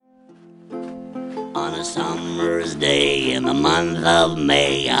On a summer's day in the month of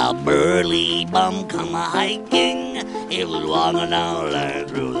May, a burly bum come a-hiking. He was walking down the lane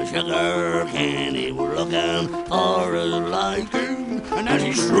through the sugar cane. He was looking for his liking. And as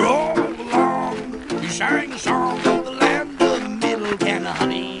he strolled along, he sang a song of the land of Middle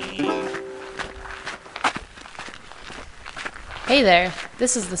Tennessee. Hey there,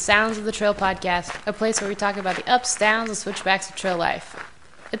 this is the Sounds of the Trail podcast, a place where we talk about the ups, downs, and switchbacks of trail life.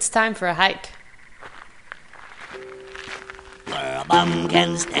 It's time for a hike. Where a bum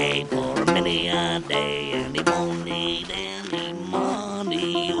can stay for many a day, and he won't need any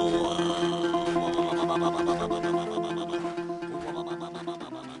money.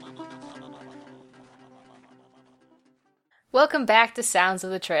 Welcome back to Sounds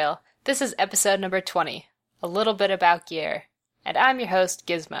of the Trail. This is episode number 20, a little bit about gear. And I'm your host,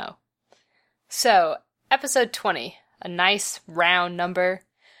 Gizmo. So, episode 20, a nice round number.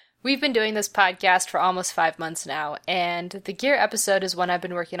 We've been doing this podcast for almost 5 months now, and the gear episode is one I've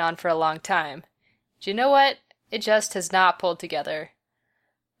been working on for a long time. Do you know what? It just has not pulled together.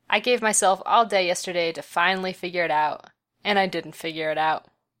 I gave myself all day yesterday to finally figure it out, and I didn't figure it out.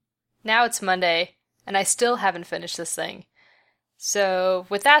 Now it's Monday, and I still haven't finished this thing. So,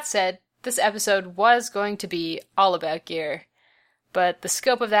 with that said, this episode was going to be all about gear. But the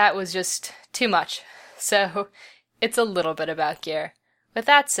scope of that was just too much, so it's a little bit about gear. With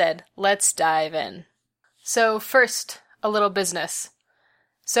that said, let's dive in. So first, a little business.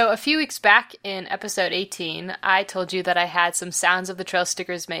 So a few weeks back in episode 18, I told you that I had some Sounds of the Trail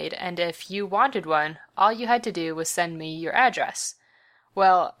stickers made, and if you wanted one, all you had to do was send me your address.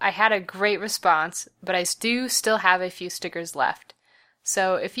 Well, I had a great response, but I do still have a few stickers left.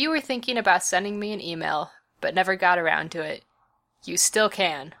 So if you were thinking about sending me an email, but never got around to it, you still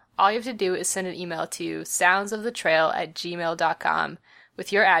can. All you have to do is send an email to soundsofthetrail@gmail.com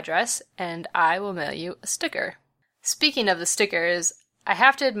with your address, and I will mail you a sticker. Speaking of the stickers, I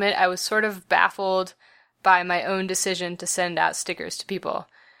have to admit I was sort of baffled by my own decision to send out stickers to people,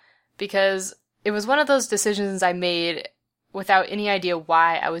 because it was one of those decisions I made without any idea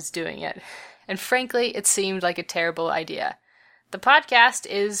why I was doing it, and frankly, it seemed like a terrible idea. The podcast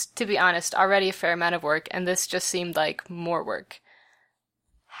is, to be honest, already a fair amount of work, and this just seemed like more work.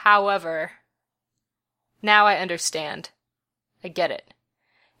 However, now I understand. I get it.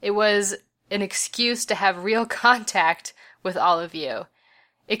 It was an excuse to have real contact with all of you.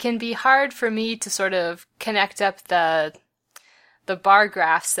 It can be hard for me to sort of connect up the bar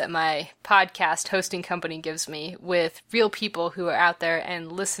graphs that my podcast hosting company gives me with real people who are out there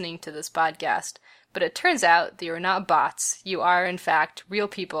and listening to this podcast. But it turns out that you're not bots. You are, in fact, real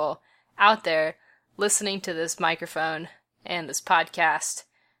people out there listening to this microphone and this podcast.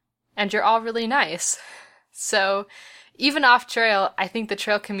 And you're all really nice. So, even off trail, I think the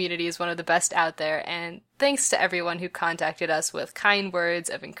trail community is one of the best out there, and thanks to everyone who contacted us with kind words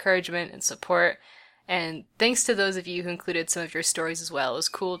of encouragement and support, and thanks to those of you who included some of your stories as well. It was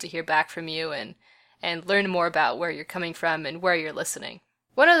cool to hear back from you and learn more about where you're coming from and where you're listening.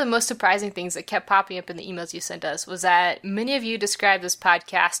 One of the most surprising things that kept popping up in the emails you sent us was that many of you described this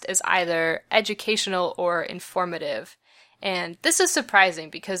podcast as either educational or informative. And this is surprising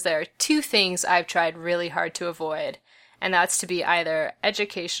because there are two things I've tried really hard to avoid, and that's to be either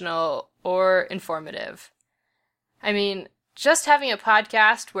educational or informative. I mean, just having a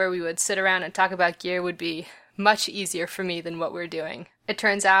podcast where we would sit around and talk about gear would be much easier for me than what we're doing. It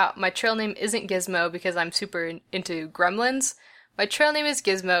turns out my trail name isn't Gizmo because I'm super into gremlins. My trail name is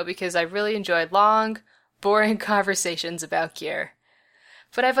Gizmo because I really enjoy long, boring conversations about gear.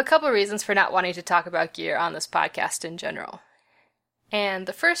 But I have a couple reasons for not wanting to talk about gear on this podcast in general. And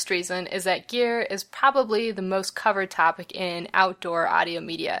the first reason is that gear is probably the most covered topic in outdoor audio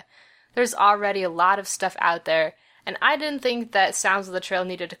media. There's already a lot of stuff out there, and I didn't think that Sounds of the Trail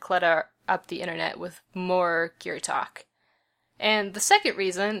needed to clutter up the internet with more gear talk. And the second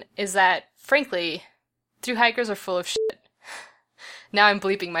reason is that, frankly, thru hikers are full of shit. Now I'm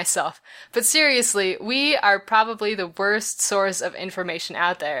bleeping myself. But seriously, we are probably the worst source of information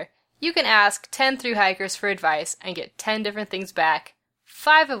out there. You can ask 10 thru hikers for advice and get 10 different things back,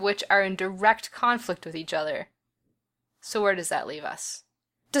 5 of which are in direct conflict with each other. So where does that leave us?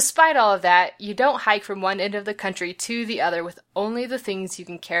 Despite all of that, you don't hike from one end of the country to the other with only the things you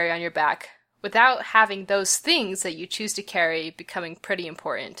can carry on your back, without having those things that you choose to carry becoming pretty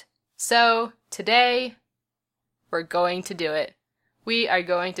important. So, today, we're going to do it. We are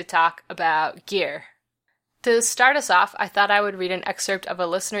going to talk about gear. To start us off, I thought I would read an excerpt of a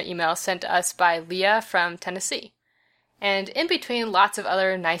listener email sent to us by Leah from Tennessee. And in between lots of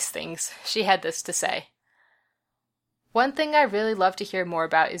other nice things, she had this to say. One thing I really love to hear more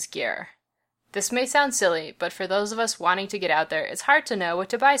about is gear. This may sound silly, but for those of us wanting to get out there, it's hard to know what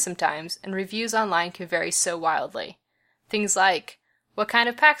to buy sometimes, and reviews online can vary so wildly. Things like, what kind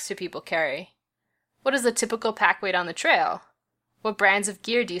of packs do people carry? What is the typical pack weight on the trail? What brands of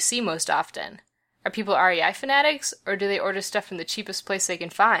gear do you see most often? Are people REI fanatics, or do they order stuff from the cheapest place they can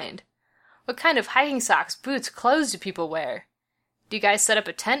find? What kind of hiking socks, boots, clothes do people wear? Do you guys set up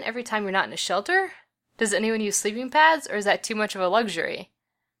a tent every time you're not in a shelter? Does anyone use sleeping pads, or is that too much of a luxury?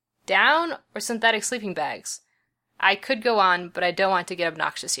 Down or synthetic sleeping bags? I could go on, but I don't want to get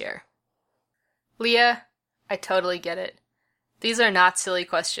obnoxious here. Leah, I totally get it. These are not silly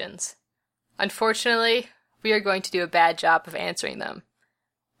questions. Unfortunately, we are going to do a bad job of answering them.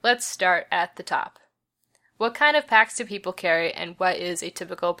 Let's start at the top. What kind of packs do people carry, and what is a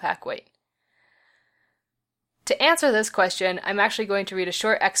typical pack weight? To answer this question, I'm actually going to read a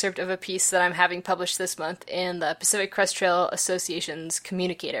short excerpt of a piece that I'm having published this month in the Pacific Crest Trail Association's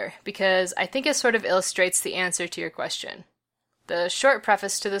Communicator, because I think it sort of illustrates the answer to your question. The short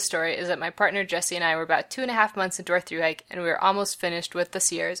preface to the story is that my partner Jesse and I were about 2.5 months into our thru hike, and we were almost finished with the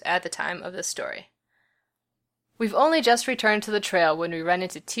Sierras at the time of this story. We've only just returned to the trail when we run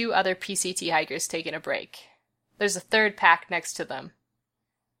into 2 other PCT hikers taking a break. There's a third pack next to them.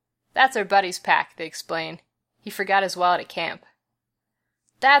 That's our buddy's pack, they explain. He forgot his wallet at camp.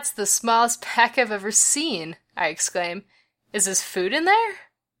 That's the smallest pack I've ever seen, I exclaim. Is his food in there?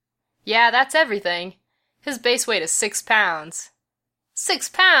 Yeah, that's everything. His base weight is 6 pounds. 6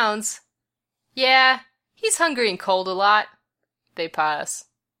 pounds? Yeah, he's hungry and cold a lot. They pause.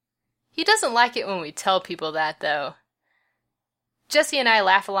 He doesn't like it when we tell people that, though. Jesse and I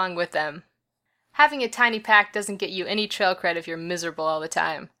laugh along with them. Having a tiny pack doesn't get you any trail cred if you're miserable all the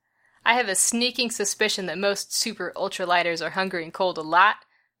time. I have a sneaking suspicion that most super ultralighters are hungry and cold a lot,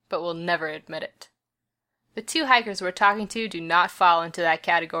 but will never admit it. The 2 hikers we're talking to do not fall into that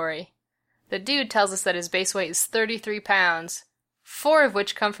category. The dude tells us that his base weight is 33 pounds, 4 of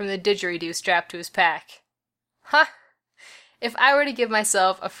which come from the didgeridoo strapped to his pack. Huh! If I were to give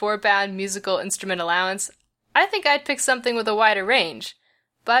myself a 4-pound musical instrument allowance, I think I'd pick something with a wider range.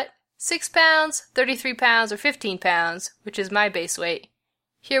 But 6 pounds, 33 pounds, or 15 pounds, which is my base weight,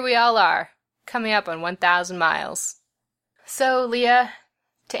 here we all are, coming up on 1,000 miles. So, Leah,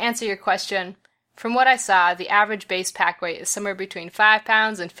 to answer your question, from what I saw, the average base pack weight is somewhere between 5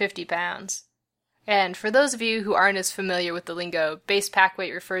 pounds and 50 pounds. And for those of you who aren't as familiar with the lingo, base pack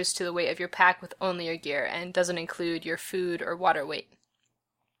weight refers to the weight of your pack with only your gear and doesn't include your food or water weight.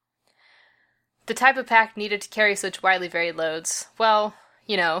 The type of pack needed to carry such widely varied loads, well,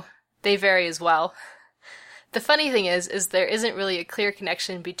 they vary as well. The funny thing is there isn't really a clear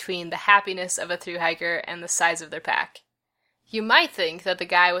connection between the happiness of a thru hiker and the size of their pack. You might think that the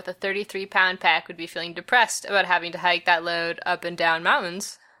guy with a 33-pound pack would be feeling depressed about having to hike that load up and down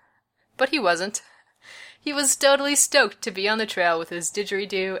mountains. But he wasn't. He was totally stoked to be on the trail with his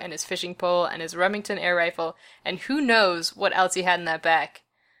didgeridoo and his fishing pole and his Remington air rifle, and who knows what else he had in that bag.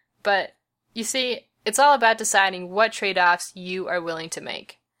 But, you see, it's all about deciding what trade-offs you are willing to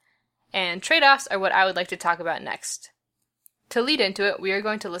make. And trade-offs are what I would like to talk about next. To lead into it, we are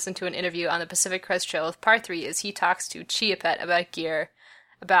going to listen to an interview on the Pacific Crest Trail with Part 3 as he talks to Chia Pet about gear,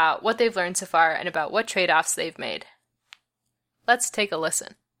 about what they've learned so far, and about what trade-offs they've made. Let's take a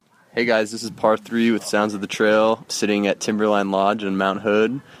listen. Hey guys, this is Part 3 with Sounds of the Trail, sitting at Timberline Lodge in Mount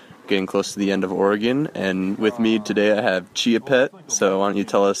Hood, getting close to the end of Oregon, and with me today I have Chia Pet, so why don't you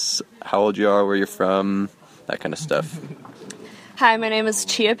tell us how old you are, where you're from, that kind of stuff. Hi, my name is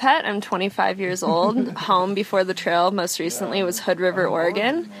Chia Pet. I'm 25 years old. Home before the trail most recently was Hood River,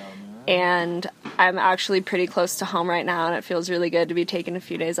 Oregon. And I'm actually pretty close to home right now, and it feels really good to be taking a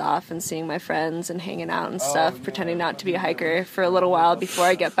few days off and seeing my friends and hanging out and stuff, pretending not to be a hiker for a little while before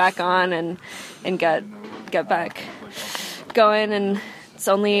I get back on and get back going. And it's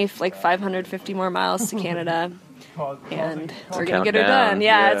only like 550 more miles to Canada, and we're going to get her done.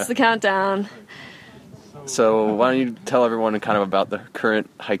 Yeah, it's the countdown. So why don't you tell everyone kind of about the current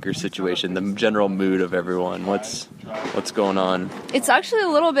hiker situation, the general mood of everyone, what's going on? It's actually a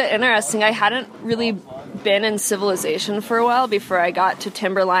little bit interesting. I hadn't really been in civilization for a while before I got to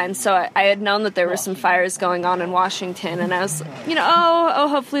Timberline, so I had known that there were some fires going on in Washington, and I was,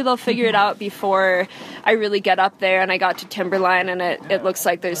 hopefully they'll figure it out before I really get up there. And I got to Timberline, and it looks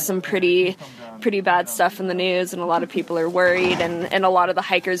like there's some pretty bad stuff in the news, and a lot of people are worried, and a lot of the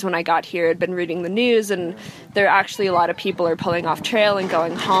hikers when I got here had been reading the news, and there are actually a lot of people are pulling off trail and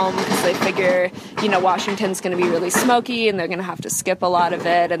going home because they figure, Washington's going to be really smoky and they're going to have to skip a lot of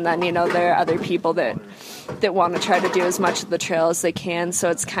it, and then, there are other people that want to try to do as much of the trail as they can, so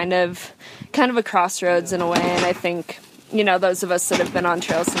it's kind of a crossroads in a way, and I think those of us that have been on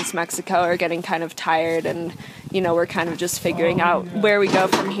trail since Mexico are getting kind of tired, and, we're kind of just figuring out where we go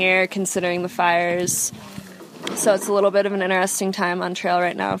from here, considering the fires. So it's a little bit of an interesting time on trail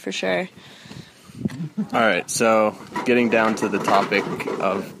right now, for sure. All right, so getting down to the topic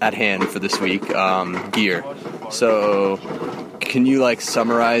at hand for this week, gear. So can you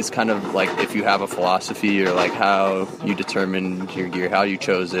summarize kind of if you have a philosophy, or how you determined your gear, how you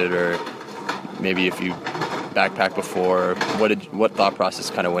chose it, or maybe if you backpacked before, what thought process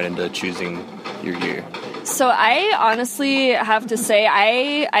kind of went into choosing your gear? So I honestly have to say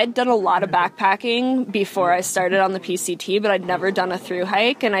I'd done a lot of backpacking before I started on the PCT, but I'd never done a thru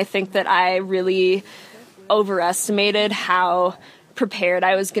hike, and I think that I really overestimated how prepared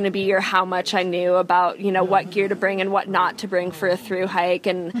I was going to be, or how much I knew about, what gear to bring and what not to bring for a thru hike.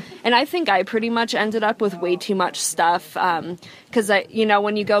 And I think I pretty much ended up with way too much stuff. Cause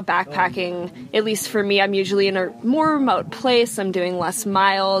when you go backpacking, at least for me, I'm usually in a more remote place. I'm doing less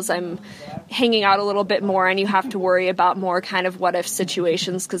miles. I'm hanging out a little bit more, and you have to worry about more kind of what if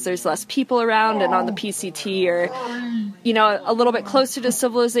situations, because there's less people around. And on the PCT, or, a little bit closer to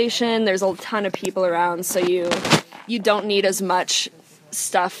civilization, there's a ton of people around. So you don't need as much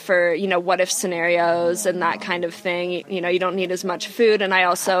stuff for, what if scenarios and that kind of thing. You don't need as much food. And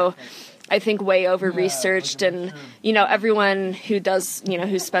I think way over researched, and, everyone who does,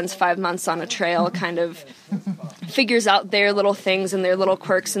 who spends 5 months on a trail kind of figures out their little things and their little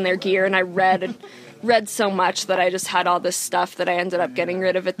quirks in their gear. And I read so much that I just had all this stuff that I ended up getting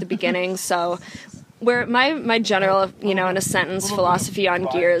rid of at the beginning. So where my general, in a sentence, philosophy on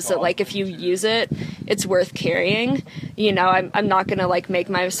gear is that, if you use it, it's worth carrying. I'm not going to, make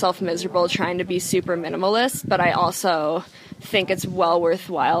myself miserable trying to be super minimalist, but I also think it's well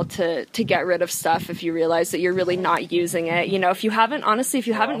worthwhile to get rid of stuff if you realize that you're really not using it. If you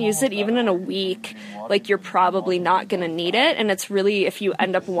haven't used it even in a week, you're probably not going to need it. And it's really, if you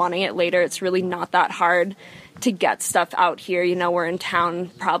end up wanting it later, it's really not that hard to get stuff out here. We're in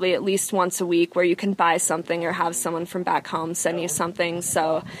town probably at least once a week where you can buy something or have someone from back home send you something.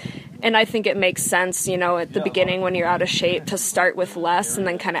 So, and I think it makes sense, at the beginning when you're out of shape, to start with less and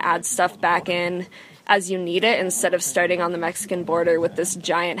then kind of add stuff back in as you need it, instead of starting on the Mexican border with this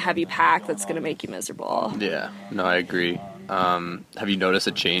giant heavy pack that's going to make you miserable. Yeah, no, I agree. Have you noticed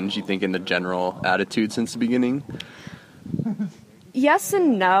a change, you think, in the general attitude since the beginning? Yes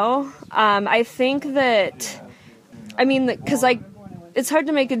and no. I think that, because it's hard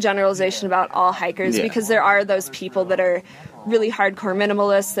to make a generalization about all hikers, because there are those people that are really hardcore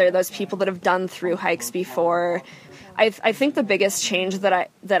minimalists. There are those people that have done thru hikes before. I think the biggest change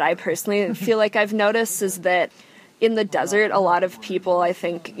that I personally feel like I've noticed is that in the desert, a lot of people, I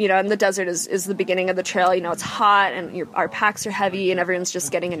think, and the desert is the beginning of the trail. It's hot, and our packs are heavy, and everyone's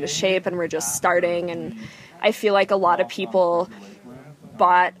just getting into shape, and we're just starting. And I feel like a lot of people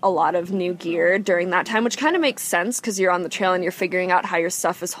bought a lot of new gear during that time, which kind of makes sense because you're on the trail and you're figuring out how your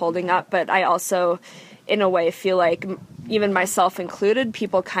stuff is holding up. But I also, in a way, feel like, even myself included,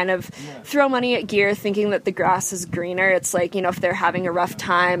 people kind of throw money at gear thinking that the grass is greener. It's if they're having a rough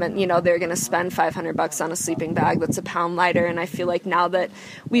time and, they're going to spend $500 on a sleeping bag that's a pound lighter. And I feel like now that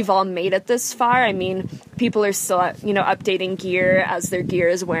we've all made it this far, people are still, updating gear as their gear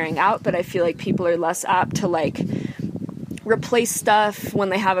is wearing out, but I feel like people are less apt to replace stuff when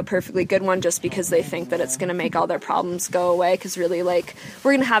they have a perfectly good one just because they think that it's going to make all their problems go away. Because really, we're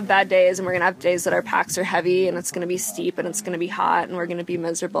going to have bad days, and we're going to have days that our packs are heavy, and it's going to be steep, and it's going to be hot, and we're going to be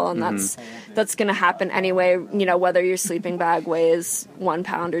miserable, and that's going to happen anyway, whether your sleeping bag weighs 1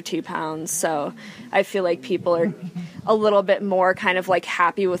 pound or 2 pounds. So I feel like people are a little bit more kind of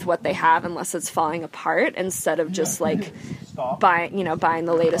happy with what they have unless it's falling apart, instead of just buying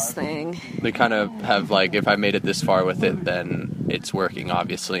the latest thing. They kind of have if I made it this far with it, then it's working,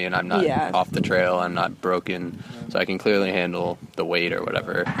 obviously, and I'm not off the trail, I'm not broken, so I can clearly handle the weight or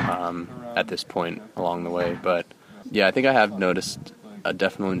whatever at this point along the way. But yeah, I think I have noticed a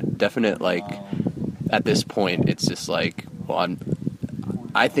definite at this point, it's just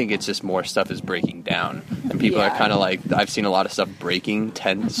I think it's just more stuff is breaking down, and people are kind of I've seen a lot of stuff breaking,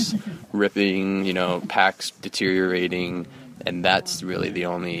 tents ripping, packs deteriorating, and that's really the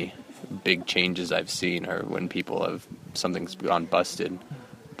only big changes I've seen are when people have something's gone busted.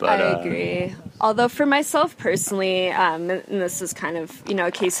 But I agree. Although for myself personally, and this is kind of,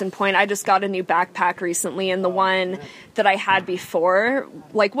 a case in point, I just got a new backpack recently, and the one that I had before,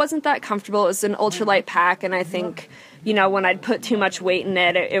 wasn't that comfortable. It was an ultralight pack, and I think, when I'd put too much weight in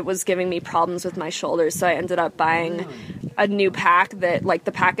it, it was giving me problems with my shoulders, so I ended up buying a new pack that,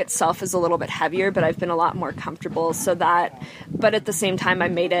 the pack itself is a little bit heavier, but I've been a lot more comfortable, but at the same time, I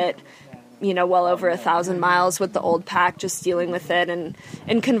made it well over 1,000 miles with the old pack, just dealing with it.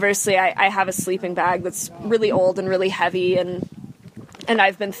 And conversely, I have a sleeping bag that's really old and really heavy, and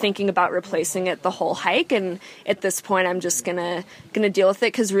I've been thinking about replacing it the whole hike. And at this point, I'm just gonna deal with it,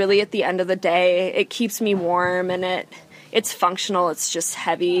 because really, at the end of the day, it keeps me warm and it's functional. It's just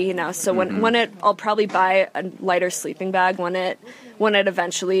heavy, So I'll probably buy a lighter sleeping bag when it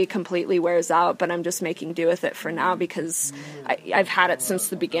eventually completely wears out. But I'm just making do with it for now, because I've had it since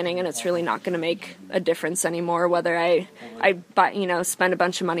the beginning, and it's really not going to make a difference anymore whether I buy, spend a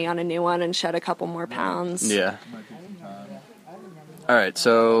bunch of money on a new one and shed a couple more pounds. Yeah. All right.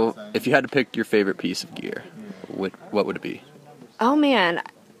 So if you had to pick your favorite piece of gear, what would it be? Oh man,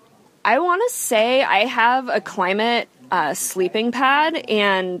 I want to say I have a Klymit sleeping pad,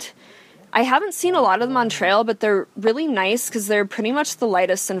 and I haven't seen a lot of them on trail, but they're really nice because they're pretty much the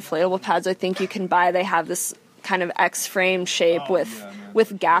lightest inflatable pads I think you can buy. They have this kind of X-frame shape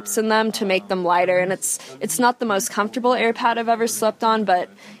with gaps in them to make them lighter, and it's not the most comfortable air pad I've ever slept on, but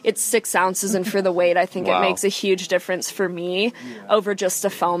it's 6 ounces, and for the weight, I think it makes a huge difference for me over just a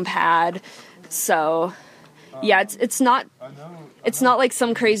foam pad. So yeah, it's not like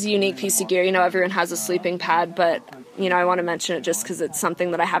some crazy unique piece of gear. Everyone has a sleeping pad, but I want to mention it just because it's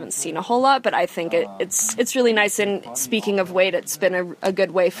something that I haven't seen a whole lot, but I think it's really nice. And speaking of weight, it's been a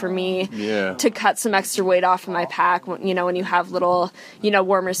good way for me to cut some extra weight off of my pack. When you have little,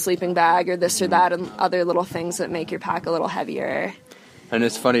 warmer sleeping bag or this or that and other little things that make your pack a little heavier. And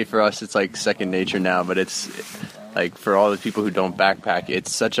it's funny for us, it's like second nature now, but it's like for all the people who don't backpack,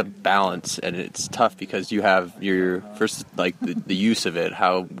 it's such a balance, and it's tough because you have your first, like the use of it,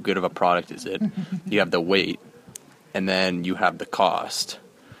 how good of a product is it? You have the weight, and then you have the cost.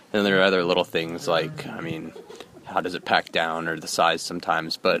 And there are other little things like, how does it pack down, or the size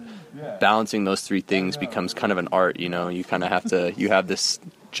sometimes, but balancing those three things becomes kind of an art, you kind of have to, you have this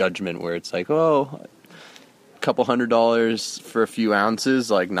judgment where it's like, oh, couple $100 for a few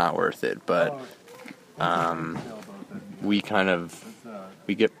ounces, like not worth it, but we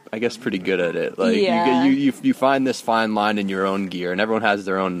get, I guess, pretty good at it. Like you find this fine line in your own gear, and everyone has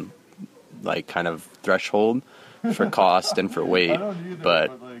their own like kind of threshold for cost and for weight,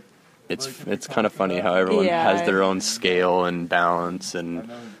 but it's kind of funny how everyone has their own scale and balance and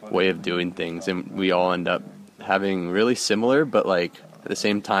way of doing things, and we all end up having really similar, but like at the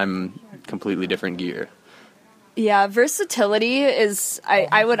same time completely different gear. Yeah, versatility is,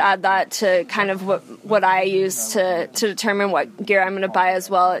 I would add that to kind of what I use to determine what gear I'm going to buy as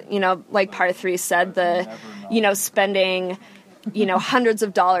well. Like Par 3 said, spending, hundreds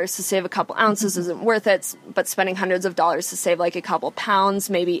of dollars to save a couple ounces isn't worth it, but spending hundreds of dollars to save like a couple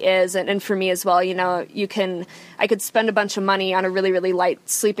pounds maybe is. And for me as well, I could spend a bunch of money on a really, really light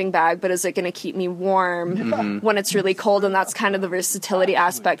sleeping bag, but is it going to keep me warm when it's really cold? And that's kind of the versatility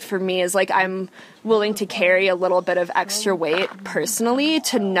aspect for me, is like I'm willing to carry a little bit of extra weight personally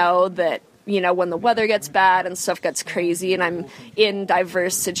to know that, when the weather gets bad and stuff gets crazy and I'm in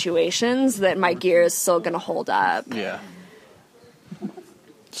diverse situations, that my gear is still going to hold up. Yeah.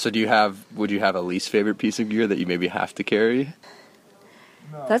 So would you have a least favorite piece of gear that you maybe have to carry?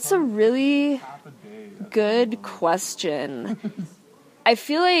 That's a really good question. I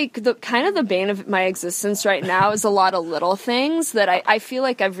feel like the bane of my existence right now is a lot of little things that I feel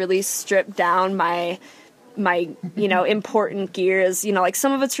like I've really stripped down my important gears. Like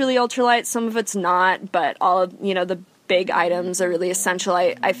some of it's really ultralight, some of it's not, but all of, the big items are really essential.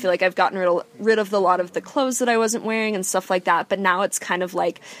 I feel like I've gotten rid of a lot of the clothes that I wasn't wearing and stuff like that, but now it's kind of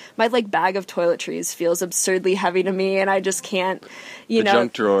like my bag of toiletries feels absurdly heavy to me, and I just can't, the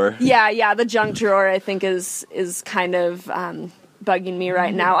junk drawer. Yeah, the junk drawer I think is kind of bugging me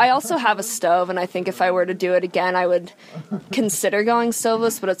right now. I also have a stove, and I think if I were to do it again, I would consider going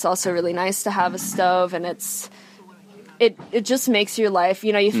stoveless, but it's also really nice to have a stove, and it just makes your life,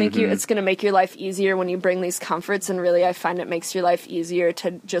 you think it's going to make your life easier when you bring these comforts, and really I find it makes your life easier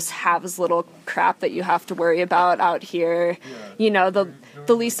to just have as little crap that you have to worry about out here.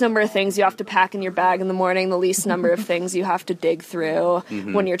 The least number of things you have to pack in your bag in the morning, the least number of things you have to dig through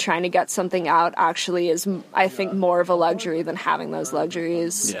when you're trying to get something out actually is, I think, more of a luxury than having those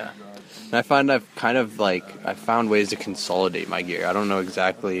luxuries. Yeah. And I find I've found ways to consolidate my gear. I don't know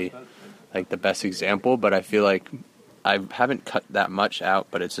exactly like the best example, but I feel like I haven't cut that much out,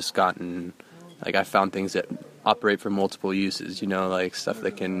 but it's just gotten, like, I found things that operate for multiple uses, like stuff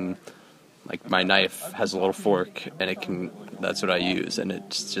that can, like my knife has a little fork, and that's what I use, and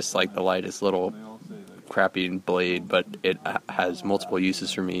it's just like the lightest little crappy blade, but it has multiple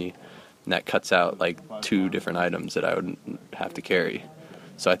uses for me, and that cuts out like 2 different items that I would have to carry.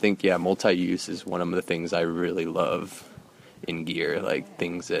 So I think, multi-use is one of the things I really love in gear, like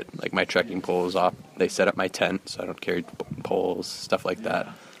things that, like my trekking poles off, they set up my tent so I don't carry poles, stuff like that.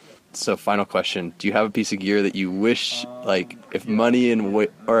 So final question, do you have a piece of gear that you wish, like, if money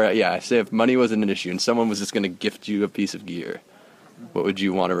if money wasn't an issue and someone was just going to gift you a piece of gear, what would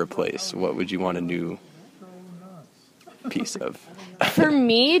you want to replace? What would you want a new piece of? For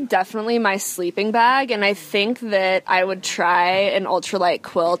me, definitely my sleeping bag, and I think that I would try an ultralight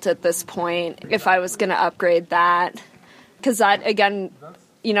quilt at this point if I was going to upgrade that, because that, again,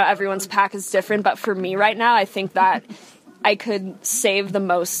 everyone's pack is different, but for me right now, I think that I could save the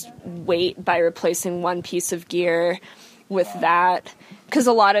most weight by replacing one piece of gear with that, because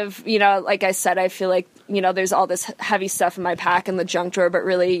a lot of, like I said, I feel like, there's all this heavy stuff in my pack in the junk drawer, but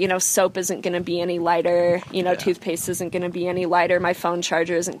really, soap isn't going to be any lighter, toothpaste isn't going to be any lighter, my phone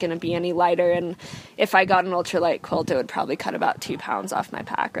charger isn't going to be any lighter, and if I got an ultralight quilt, it would probably cut about 2 pounds off my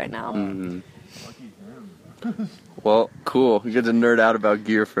pack right now. Mm-hmm. Well, cool. We get to nerd out about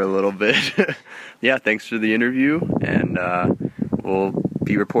gear for a little bit. Yeah, thanks for the interview, and we'll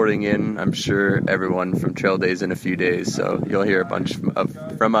be reporting in, I'm sure, everyone from Trail Days in a few days, so you'll hear a bunch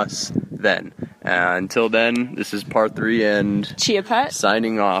from us then. Until then, this is Par 3 and Chia Pet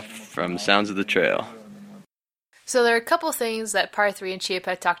signing off from Sounds of the Trail. So there are a couple things that Par 3 and Chia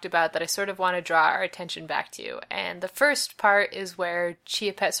Pet talked about that I sort of want to draw our attention back to. And the first part is where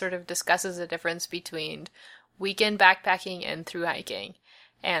Chia Pet sort of discusses the difference between weekend backpacking and through hiking.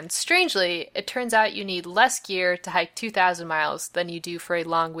 And strangely, it turns out you need less gear to hike 2,000 miles than you do for a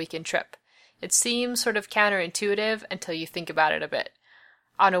long weekend trip. It seems sort of counterintuitive until you think about it a bit.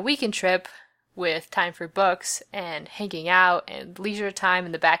 On a weekend trip, with time for books and hanging out and leisure time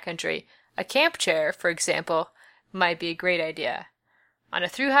in the backcountry, a camp chair, for example, might be a great idea. On a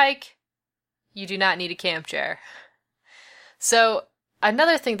through hike, you do not need a camp chair. So,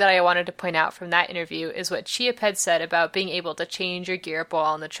 another thing that I wanted to point out from that interview is what Chia Pet said about being able to change your gear up while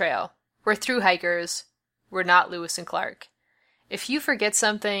on the trail. We're through hikers, we're not Lewis and Clark. If you forget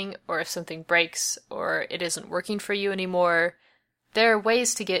something, or if something breaks, or it isn't working for you anymore, there are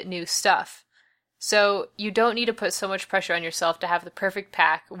ways to get new stuff. So you don't need to put so much pressure on yourself to have the perfect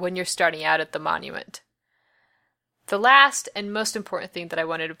pack when you're starting out at the monument. The last and most important thing that I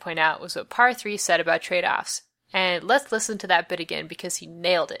wanted to point out was what Par 3 said about trade-offs. And let's listen to that bit again because he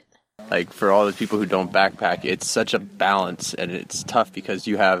nailed it. Like, for all the people who don't backpack, it's such a balance, and it's tough because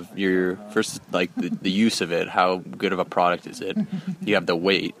you have your first, like, the use of it, how good of a product is it, you have the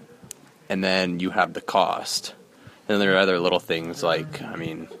weight, and then you have the cost. And there are other little things like,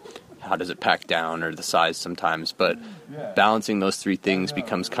 how does it pack down, or the size sometimes, but balancing those three things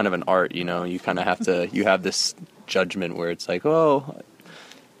becomes kind of an art, you kind of have to, you have this judgment where it's like, a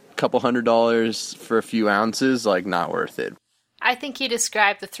couple $100 for a few ounces, like, not worth it. I think he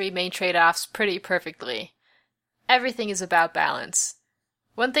described the three main trade-offs pretty perfectly. Everything is about balance.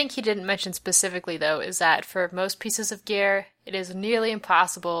 One thing he didn't mention specifically, though, is that for most pieces of gear, it is nearly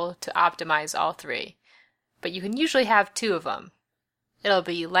impossible to optimize all three. But you can usually have two of them. It'll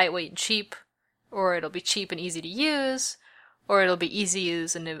be lightweight and cheap, or it'll be cheap and easy to use, or it'll be easy to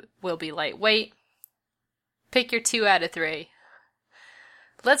use and it will be lightweight. Pick your 2 out of 3.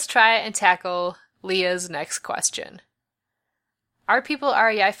 Let's try and tackle Leah's next question. Are people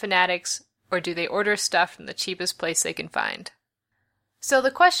REI fanatics, or do they order stuff from the cheapest place they can find? So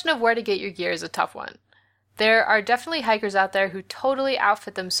the question of where to get your gear is a tough one. There are definitely hikers out there who totally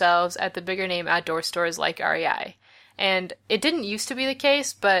outfit themselves at the bigger name outdoor stores like REI. And it didn't used to be the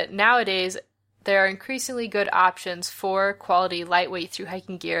case, but nowadays there are increasingly good options for quality lightweight through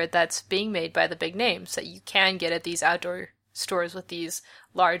hiking gear that's being made by the big names that you can get at these outdoor stores with these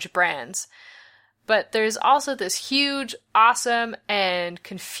large brands. But there's also this huge, awesome, and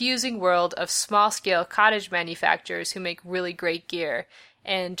confusing world of small-scale cottage manufacturers who make really great gear.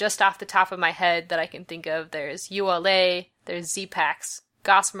 And just off the top of my head that I can think of, there's ULA, there's Z-Packs,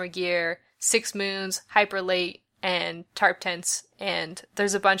 Gossamer Gear, Six Moons, Hyperlate, and Tarp Tents, and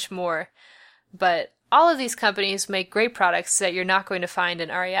there's a bunch more. But all of these companies make great products that you're not going to find in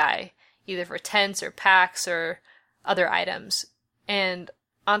REI, either for tents or packs or other items. And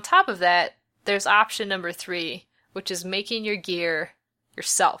on top of that, there's option number 3, which is making your gear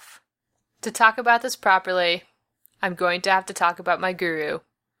yourself. To talk about this properly, I'm going to have to talk about my guru,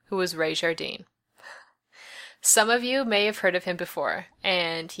 who is Ray Jardine. Some of you may have heard of him before,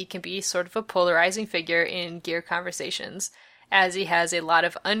 and he can be sort of a polarizing figure in gear conversations, as he has a lot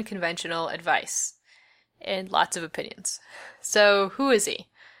of unconventional advice and lots of opinions. So, who is he?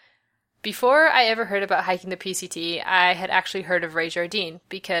 Before I ever heard about hiking the PCT, I had actually heard of Ray Jardine,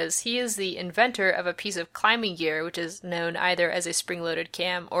 because he is the inventor of a piece of climbing gear which is known either as a spring-loaded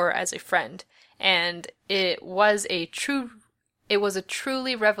cam or as a friend. And it was a true It was a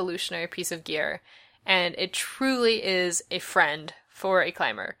truly revolutionary piece of gear, and it truly is a friend for a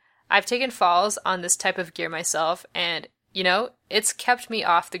climber. I've taken falls on this type of gear myself, and, it's kept me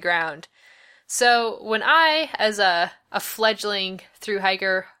off the ground. So when I, as a fledgling thru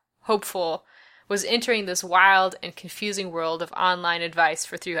hiker hopeful, was entering this wild and confusing world of online advice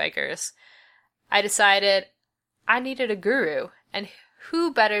for thru hikers, I decided I needed a guru, and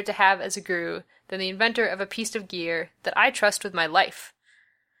who better to have as a guru than the inventor of a piece of gear that I trust with my life?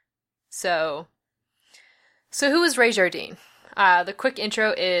 So who is Ray Jardine? The quick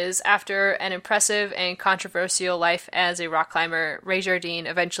intro is, after an impressive and controversial life as a rock climber, Ray Jardine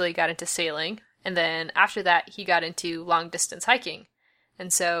eventually got into sailing, and then after that he got into long-distance hiking.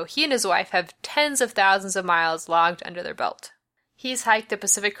 And so he and his wife have tens of thousands of miles logged under their belt. He's hiked the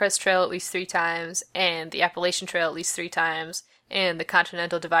Pacific Crest Trail at least 3 times, and the Appalachian Trail at least 3 times, and the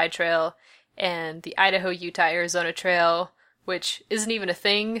Continental Divide Trail, and the Idaho, Utah, Arizona Trail, which isn't even a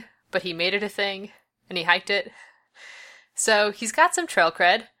thing, but he made it a thing, and he hiked it. So he's got some trail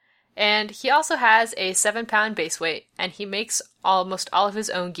cred, and he also has a 7-pound base weight, and he makes almost all of his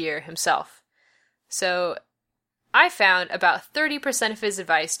own gear himself. So I found about 30% of his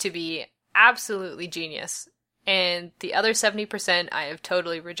advice to be absolutely genius, and the other 70% I have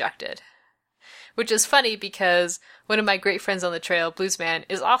totally rejected. Which is funny because one of my great friends on the trail, Bluesman,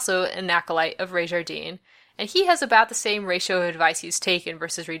 is also an acolyte of Ray Jardine, and he has about the same ratio of advice he's taken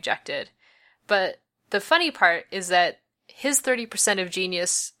versus rejected. But the funny part is that his 30% of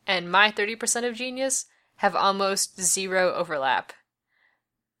genius and my 30% of genius have almost zero overlap.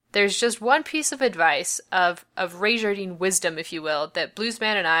 There's just one piece of advice, of Ray Jardine wisdom, if you will, that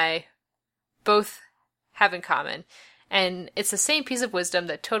Bluesman and I both have in common. And it's the same piece of wisdom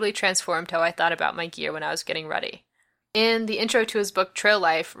that totally transformed how I thought about my gear when I was getting ready. In the intro to his book, Trail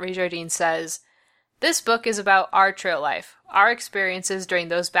Life, Ray Jardine says, "This book is about our trail life, our experiences during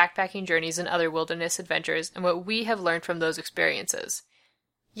those backpacking journeys and other wilderness adventures, and what we have learned from those experiences.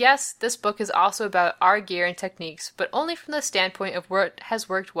 Yes, this book is also about our gear and techniques, but only from the standpoint of what has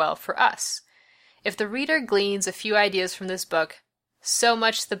worked well for us. If the reader gleans a few ideas from this book, so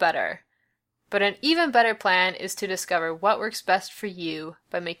much the better. But an even better plan is to discover what works best for you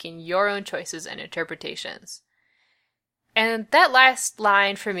by making your own choices and interpretations." And that last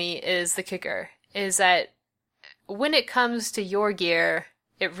line for me is the kicker, is that when it comes to your gear,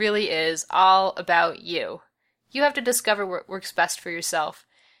 it really is all about you. You have to discover what works best for yourself.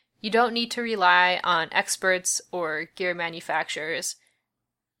 You don't need to rely on experts or gear manufacturers.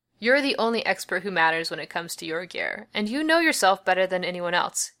 You're the only expert who matters when it comes to your gear, and you know yourself better than anyone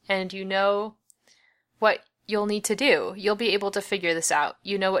else, and you know what you'll need to do. You'll be able to figure this out.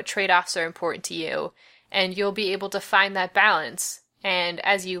 You know what trade-offs are important to you, and you'll be able to find that balance. And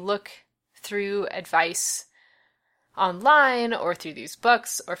as you look through advice online or through these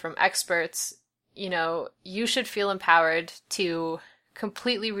books or from experts, you should feel empowered to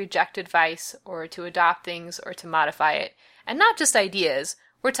completely reject advice or to adopt things or to modify it. And not just ideas,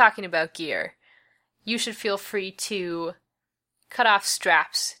 we're talking about gear. You should feel free to cut off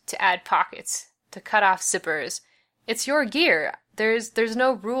straps, to add pockets, to cut off zippers. It's your gear. There's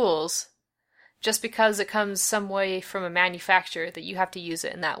no rules just because it comes some way from a manufacturer that you have to use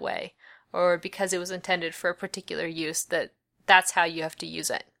it in that way, or because it was intended for a particular use that's how you have to use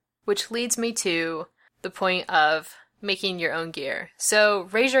it. Which leads me to the point of making your own gear. So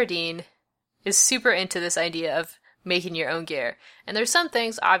Ray Jardine is super into this idea of making your own gear. And there's some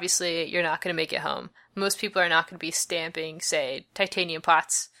things, obviously, you're not going to make at home. Most people are not going to be stamping, say, titanium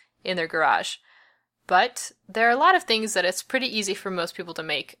pots in their garage. But there are a lot of things that it's pretty easy for most people to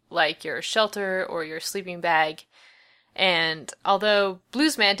make, like your shelter or your sleeping bag. And although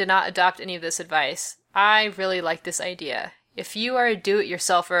Bluesman did not adopt any of this advice, I really like this idea. If you are a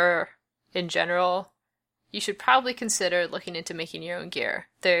do-it-yourselfer in general, you should probably consider looking into making your own gear.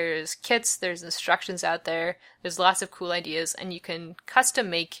 There's kits, there's instructions out there, there's lots of cool ideas, and you can custom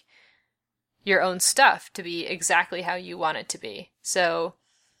make your own stuff to be exactly how you want it to be. So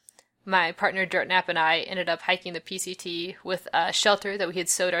my partner Dirtnap and I ended up hiking the PCT with a shelter that we had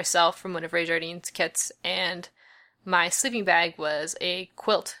sewed ourselves from one of Ray Jardine's kits, and my sleeping bag was a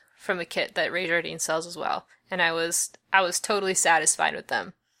quilt from a kit that Ray Jardine sells as well. And I was totally satisfied with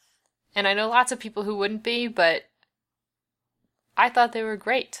them. And I know lots of people who wouldn't be, but I thought they were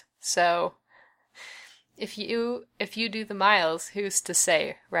great. So if you do the miles, who's to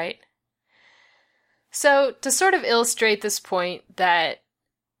say, right? So to sort of illustrate this point that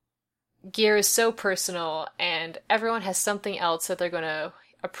gear is so personal and everyone has something else that they're going to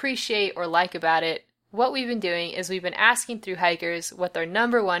appreciate or like about it, what we've been doing is we've been asking thru hikers what their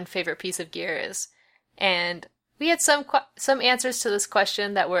number one favorite piece of gear is. And We had some answers to this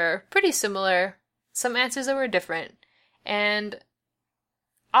question that were pretty similar, some answers that were different, and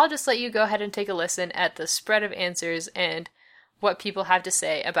I'll just let you go ahead and take a listen at the spread of answers and what people have to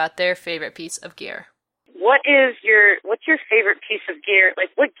say about their favorite piece of gear. What's your favorite piece of gear?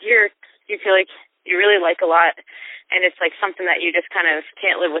 Like, what gear do you feel like you really like a lot, and it's like something that you just kind of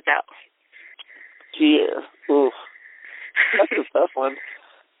can't live without? Gear. Ooh. That's a tough one.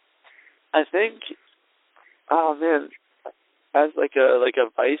 I think, oh man, as like a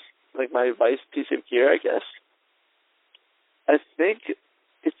vice, like my vice piece of gear, I guess. I think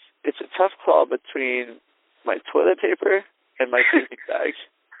it's a tough call between my toilet paper and my sleeping bag.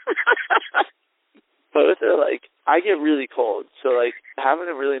 Both are like, I get really cold, so like having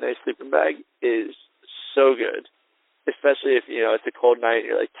a really nice sleeping bag is so good, especially if, you know, it's a cold night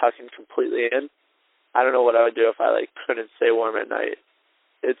and you're like tucking completely in. I don't know what I would do if I like couldn't stay warm at night.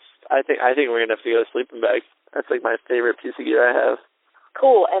 I think we're gonna have to go to sleeping bag. That's like my favorite piece of gear I have.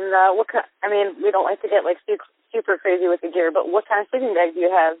 Cool. And we don't like to get like super crazy with the gear, but what kind of sleeping bag do you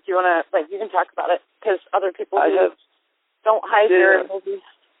have? Do you want to, like, you can talk about it, because other people don't hide or maybe.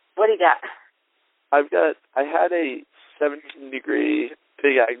 What do you got? I had a 17-degree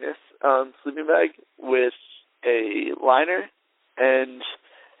Big Agnes sleeping bag with a liner, and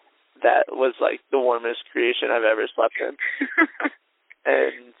that was like the warmest creation I've ever slept in.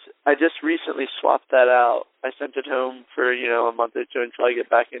 And I just recently swapped that out. I sent it home for, you know, a month or two until I get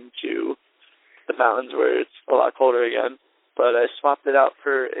back into the mountains where it's a lot colder again. But I swapped it out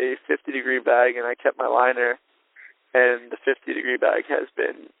for a 50-degree bag, and I kept my liner. And the 50-degree bag has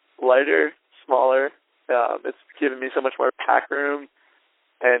been lighter, smaller. It's given me so much more pack room,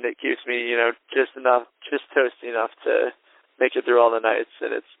 and it keeps me, you know, just toasty enough to make it through all the nights,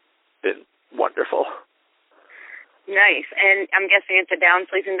 and it's been wonderful. Nice. And I'm guessing it's a down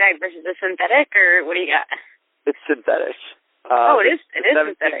sleeping bag versus a synthetic, or what do you got? It's synthetic. It is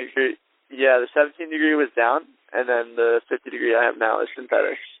synthetic. Yeah, the 17-degree was down, and then the 50-degree I have now is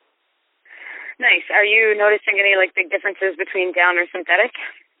synthetic. Nice. Are you noticing any like big differences between down or synthetic?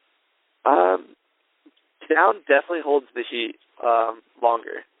 Down definitely holds the heat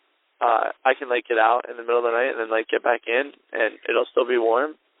longer. I can like get out in the middle of the night and then like get back in, and it'll still be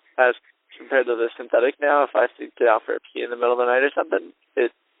warm. As compared to the synthetic now, if I have to get out for a pee in the middle of the night or something,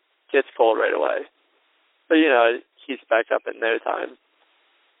 it gets cold right away. But you know, it heats back up in no time.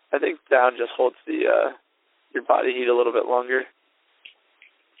 I think down just holds the your body heat a little bit longer.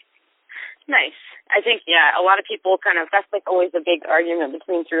 Nice. I think, yeah, a lot of people that's like always a big argument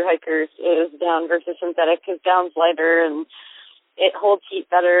between thru hikers is down versus synthetic, because down's lighter and it holds heat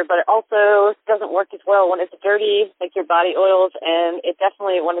better, but it also doesn't work as well when it's dirty, like your body oils, and it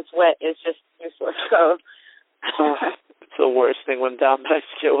definitely, when it's wet, is just useless. So it's the worst thing when down bags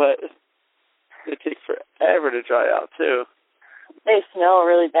get wet. They take forever to dry out, too. They smell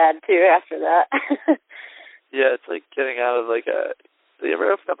really bad, too, after that. Yeah, it's like getting out of like a... You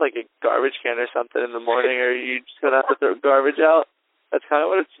ever open up like a garbage can or something in the morning, or you just gonna have to throw garbage out? That's kind of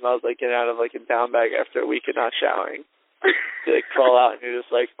what it smells like getting out of like a down bag after a week of not showering. You like crawl out and you're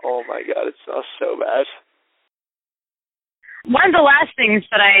just like, oh my god, it smells so bad. One of the last things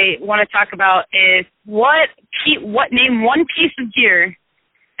that I want to talk about is name one piece of gear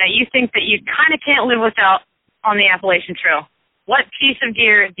that you think that you kind of can't live without on the Appalachian Trail. What piece of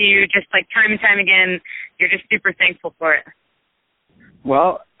gear do you just like time and time again, you're just super thankful for it?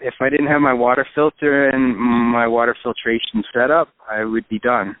 Well, if I didn't have my water filter and my water filtration set up, I would be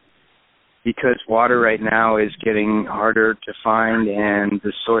done. Because water right now is getting harder to find and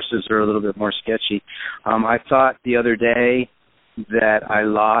the sources are a little bit more sketchy. I thought the other day that I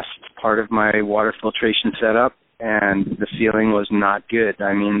lost part of my water filtration setup, and the feeling was not good.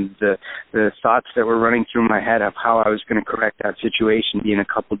 I mean, the thoughts that were running through my head of how I was going to correct that situation, being a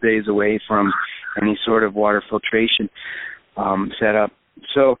couple days away from any sort of water filtration setup.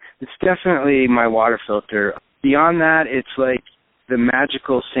 So it's definitely my water filter. Beyond that, it's like the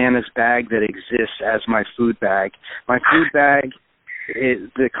magical Santa's bag that exists as my food bag. My food bag,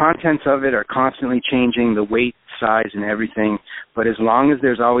 the contents of it are constantly changing, the weight, size, and everything. But as long as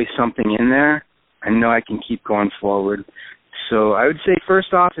there's always something in there, I know I can keep going forward. So I would say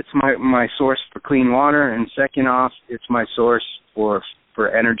first off, it's my source for clean water, and second off, it's my source for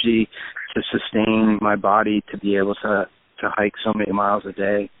energy to sustain my body to be able to hike so many miles a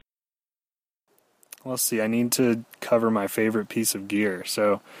day. Let's see, I need to cover my favorite piece of gear.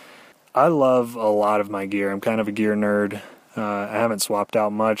 So I love a lot of my gear. I'm kind of a gear nerd. I haven't swapped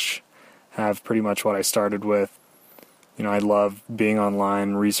out much. I have pretty much what I started with. You know, I love being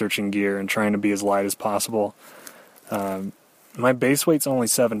online, researching gear, and trying to be as light as possible. My base weight's only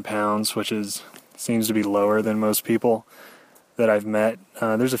 7 pounds, which is seems to be lower than most people that I've met.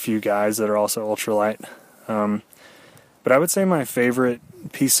 There's a few guys that are also ultralight. But I would say my favorite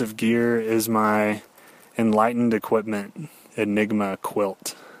piece of gear is my Enlightened Equipment Enigma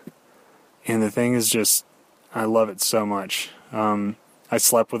quilt. And the thing is just, I love it so much. I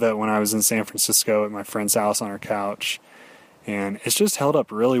slept with it when I was in San Francisco at my friend's house on her couch. And it's just held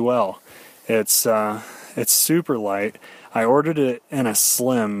up really well. It's super light. I ordered it in a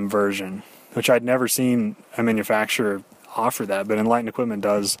slim version, which I'd never seen a manufacturer offer that, but Enlightened Equipment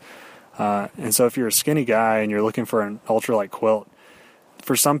does. And so if you're a skinny guy and you're looking for an ultralight quilt,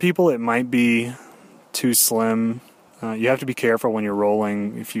 for some people it might be too slim. You have to be careful when you're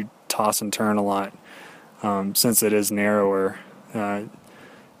rolling if you toss and turn a lot, since it is narrower.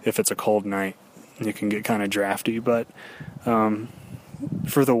 If it's a cold night, you can get kind of drafty, but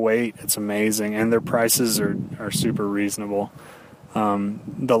for the weight, it's amazing, and their prices are super reasonable.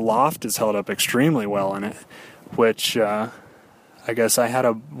 The loft is held up extremely well in it, which I guess I had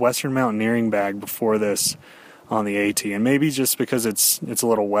a Western Mountaineering bag before this on the AT, and maybe just because it's a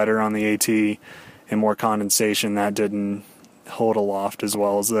little wetter on the AT and more condensation, that didn't hold a loft as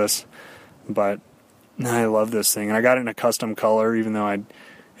well as this. But I love this thing, and I got it in a custom color, even though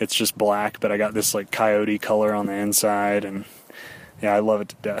it's just black, but I got this like coyote color on the inside, and yeah, I love it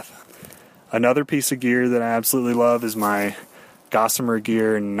to death. Another piece of gear that I absolutely love is my Gossamer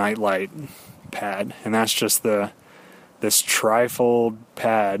Gear Nightlight pad, and that's just this trifold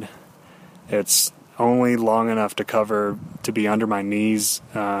pad. It's only long enough to be under my knees,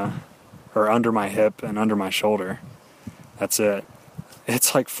 or under my hip and under my shoulder. That's it.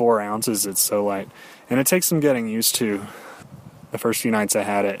 It's like 4 ounces. It's so light, and it takes some getting used to. The first few nights I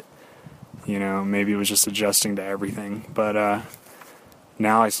had it, maybe it was just adjusting to everything, but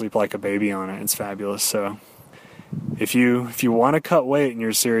now I sleep like a baby on it. It's fabulous. So if you want to cut weight and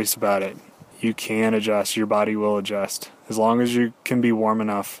you're serious about it, you can adjust. Your body will adjust. As long as you can be warm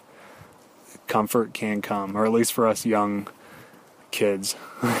enough, comfort can come, or at least for us young kids,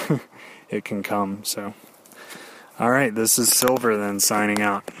 it can come. So, all right, this is Silver then signing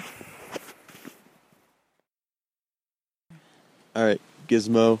out. All right,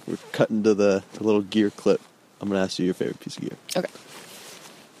 Gizmo, we're cutting to the little gear clip. I'm going to ask you your favorite piece of gear. Okay.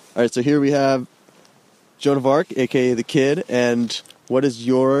 All right, so here we have Joan of Arc, a.k.a. The Kid, and what is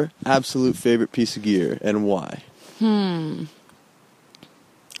your absolute favorite piece of gear and why?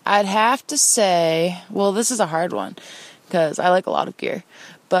 I'd have to say, well, this is a hard one because I like a lot of gear,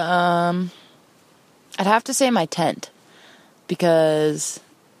 but I'd have to say my tent because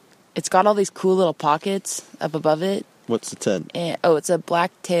it's got all these cool little pockets up above it. What's the tent? It's a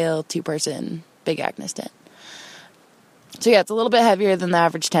Blacktail 2-person Big Agnes tent. So yeah, it's a little bit heavier than the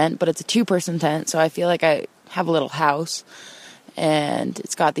average tent, but it's a 2-person tent, so I feel like I have a little house. And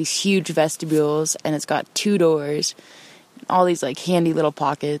it's got these huge vestibules, and it's got 2 doors, all these like handy little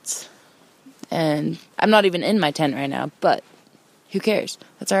pockets. And I'm not even in my tent right now, but who cares?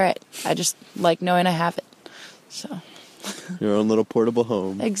 That's all right. I just like knowing I have it. So your own little portable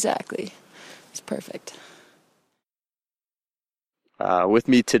home. Exactly. It's perfect. With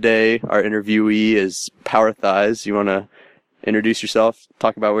me today, our interviewee is Power Thighs. You want to introduce yourself,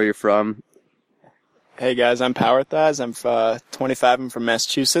 talk about where you're from? Hey guys, I'm Power Thighs. I'm 25. I'm from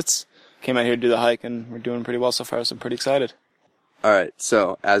Massachusetts. Came out here to do the hike, and we're doing pretty well so far, so I'm pretty excited. All right,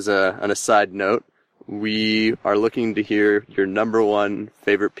 so as an aside note, we are looking to hear your number one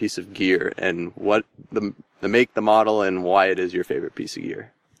favorite piece of gear and what the make, the model, and why it is your favorite piece of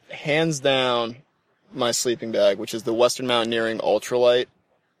gear. Hands down, my sleeping bag, which is the Western Mountaineering Ultralight,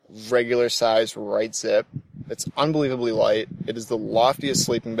 regular size right zip. It's unbelievably light. It is the loftiest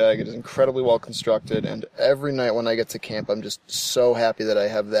sleeping bag. It is incredibly well constructed, and every night when I get to camp, I'm just so happy that I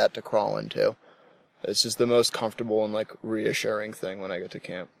have that to crawl into. It's just the most comfortable and reassuring thing when I get to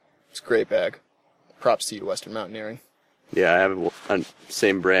camp. It's a great bag. Props to you, Western Mountaineering. Yeah, I have a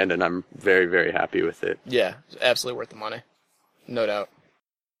same brand, and I'm very, very happy with it. Yeah, it's absolutely worth the money. No doubt.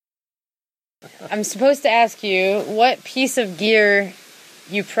 I'm supposed to ask you what piece of gear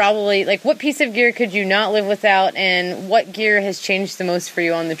you probably, what piece of gear could you not live without, and what gear has changed the most for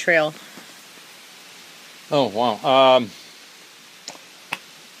you on the trail? Oh, wow.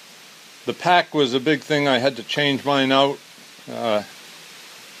 The pack was a big thing. I had to change mine out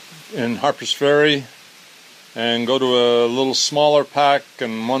in Harpers Ferry and go to a little smaller pack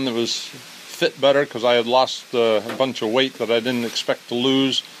and one that was fit better because I had lost a bunch of weight that I didn't expect to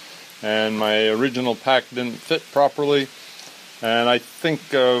lose, and my original pack didn't fit properly. And I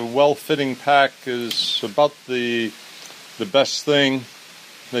think a well-fitting pack is about the best thing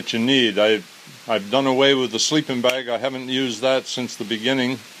that you need. I've done away with the sleeping bag. I haven't used that since the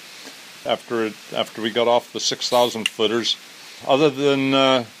beginning. after we got off the 6,000 footers. Other than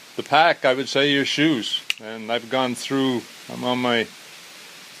the pack, I would say your shoes. And I've gone through, I'm on my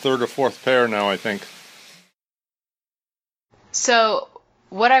third or fourth pair now, I think. So,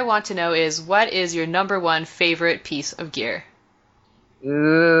 what I want to know is, what is your number one favorite piece of gear?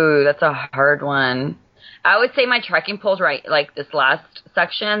 Ooh, that's a hard one. I would say my trekking poles, right, like this last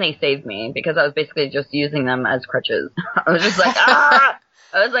section, they saved me because I was basically just using them as crutches. I was just like, I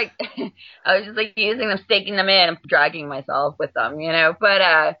was just like using them, staking them in and dragging myself with them, you know,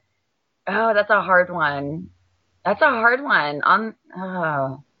 but, that's a hard one.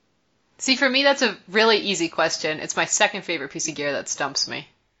 See, for me, that's a really easy question. It's my second favorite piece of gear that stumps me.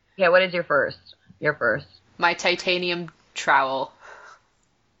 Yeah, what is your first? My titanium trowel.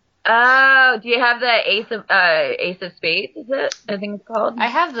 Oh, do you have the Ace of Spades, is it? I think it's called? I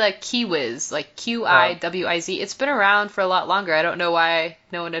have the Kiwiz, like Qiwiz. It's been around for a lot longer. I don't know why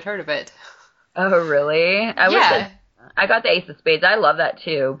no one had heard of it. Oh, really? I got the Ace of Spades. I love that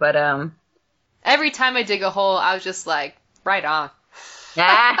too, but every time I dig a hole, I was just like, right on.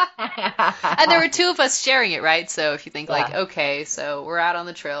 And there were two of us sharing it, right? So if you think like, okay, so we're out on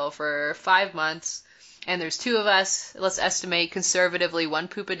the trail for 5 months, and there's two of us, let's estimate conservatively 1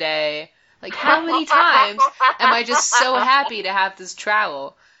 poop a day. Like, how many times am I just so happy to have this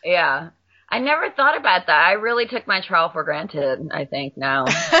trowel? Yeah. I never thought about that. I really took my trowel for granted, I think, now.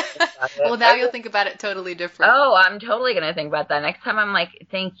 Well, now you'll think about it totally different. Oh, I'm totally going to think about that. Next time I'm like,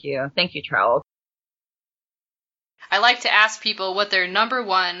 thank you, trowel. I like to ask people what their number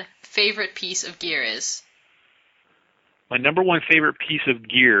one favorite piece of gear is. My number one favorite piece of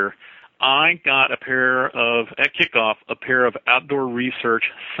gear, I got at kickoff, a pair of Outdoor Research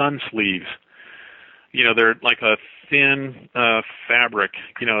sun sleeves. You know, they're like a thin fabric.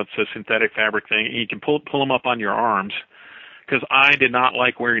 You know, it's a synthetic fabric thing. And you can pull them up on your arms. Because I did not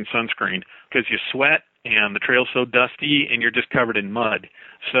like wearing sunscreen because you sweat and the trail's so dusty and you're just covered in mud.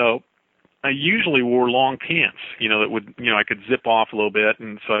 So I usually wore long pants, you know, that would, you know, I could zip off a little bit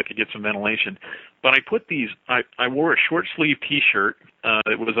and so I could get some ventilation. But I wore a short sleeve t-shirt.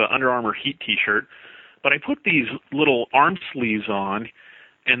 It was an Under Armour Heat t-shirt. But I put these little arm sleeves on,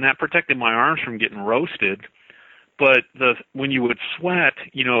 and that protected my arms from getting roasted. But when you would sweat,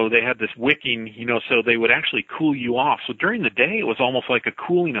 you know, they had this wicking, you know, so they would actually cool you off. So during the day, it was almost like a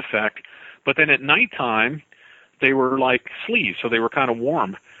cooling effect. But then at nighttime, they were like sleeves, so they were kind of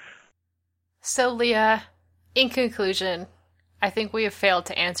warm. So, Leah, in conclusion, I think we have failed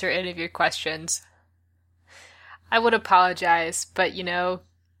to answer any of your questions. I would apologize, but, you know,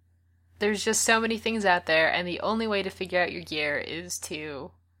 there's just so many things out there, and the only way to figure out your gear is to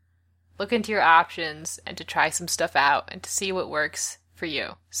look into your options and to try some stuff out and to see what works for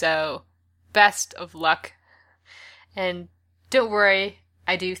you. So, best of luck. And don't worry,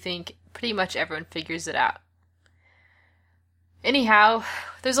 I do think pretty much everyone figures it out. Anyhow,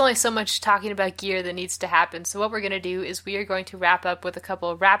 there's only so much talking about gear that needs to happen, so what we're going to do is we are going to wrap up with a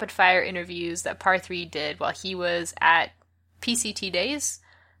couple of rapid-fire interviews that Par 3 did while he was at PCT Days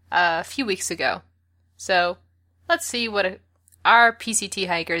a few weeks ago. So, let's see what our PCT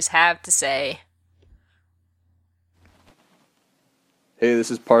hikers have to say. Hey, this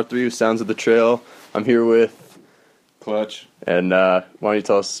is Par 3 of Sounds of the Trail. I'm here with Clutch. And why don't you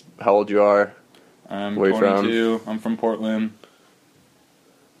tell us how old you are? I'm where 22. From? I'm from Portland.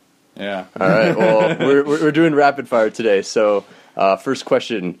 Yeah. All right. Well, we're doing rapid fire today. So, first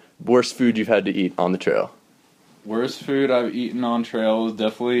question: worst food you've had to eat on the trail? Worst food I've eaten on trail is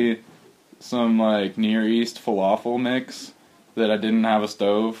definitely some like Near East falafel mix that I didn't have a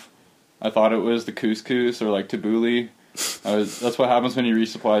stove. I thought it was the couscous or like tabbouleh. That's what happens when you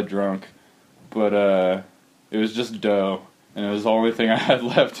resupply drunk. But it was just dough, and it was the only thing I had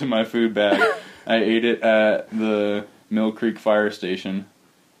left in my food bag. I ate it at the Mill Creek Fire Station.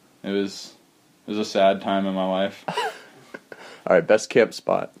 It was a sad time in my life. All right, best camp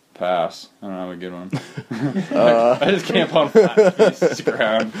spot. Pass. I don't have a good one. I just camp on flat pieces of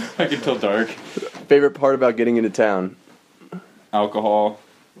ground. I can till dark. Favorite part about getting into town? Alcohol,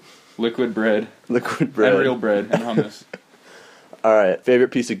 liquid bread, and real bread, and hummus. All right,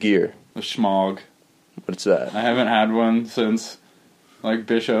 favorite piece of gear? The Schmog. What's that? I haven't had one since like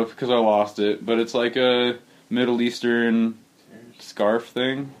Bishop because I lost it, but it's like a Middle Eastern scarf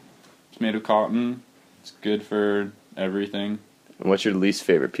thing. It's made of cotton. It's good for everything. And what's your least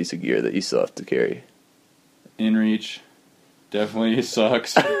favorite piece of gear that you still have to carry? InReach. Definitely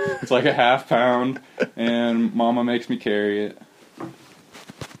sucks. It's like a half pound, and Mama makes me carry it.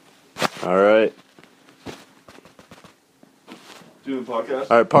 All right. Doing the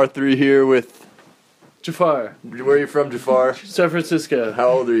podcast? All right, Part 3 here with Jafar. Where are you from, Jafar? San Francisco. How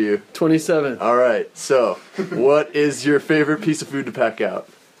old are you? 27. All right. So, what is your favorite piece of food to pack out?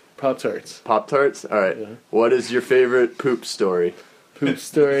 Pop-Tarts. Pop-Tarts? All right. Yeah. What is your favorite poop story? Poop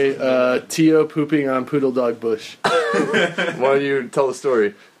story, Tio pooping on Poodle Dog Bush. Why don't you tell the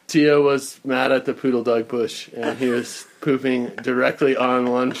story? Tio was mad at the Poodle Dog Bush, and he was pooping directly on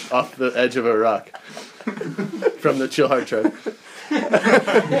one off the edge of a rock from the Chill Heart truck.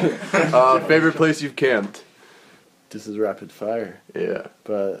 Favorite place you've camped? This is rapid fire. Yeah.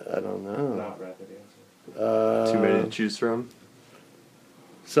 But I don't know. Not rapid answer. Too many to choose from?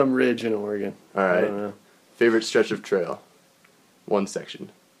 Some ridge in Oregon. All right. I don't know. Favorite stretch of trail? One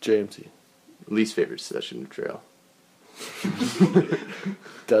section. JMT. Least favorite section of trail?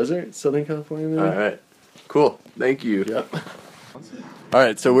 Desert? Southern California, maybe? All right. Cool. Thank you. Yep. All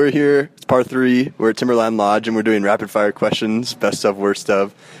right, so we're here. It's part 3. We're at Timberland Lodge, and we're doing rapid-fire questions, best of, worst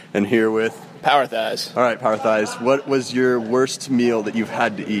of, and here with... Power Thighs. All right, Power Thighs. What was your worst meal that you've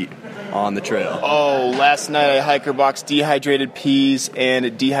had to eat on the trail? Oh, last night I hiker boxed dehydrated peas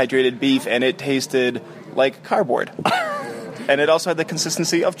and dehydrated beef, and it tasted like cardboard. And it also had the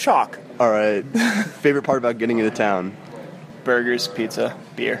consistency of chalk. All right. Favorite part about getting into town? Burgers, pizza,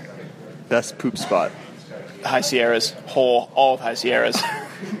 beer. Best poop spot? High Sierras. All of High Sierras.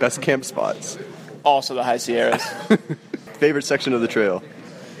 Best camp spots? Also the High Sierras. Favorite section of the trail?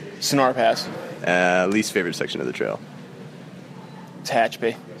 Sonora Pass. Least favorite section of the trail?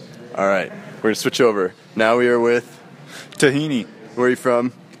 Tehachapi. All right. We're going to switch over. Now we are with... Tahini. Where are you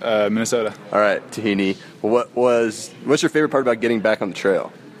from? Minnesota. All right, Tahini. What's your favorite part about getting back on the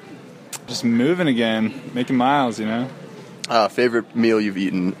trail? Just moving again, making miles, you know. Favorite meal you've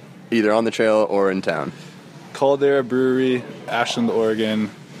eaten, either on the trail or in town? Caldera Brewery, Ashland,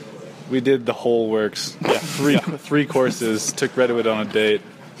 Oregon. We did the whole works. Yeah, three courses. Took Redwood on a date.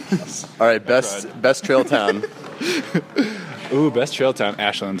 All right, best trail town. Ooh, best trail town,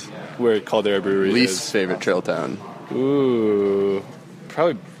 Ashland, where Caldera Brewery is. Least favorite trail town. Ooh,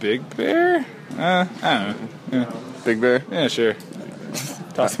 probably Big Bear? I don't know. Yeah. Big Bear? Yeah, sure.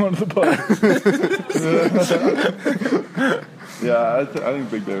 Toss him under the bus. Yeah, I think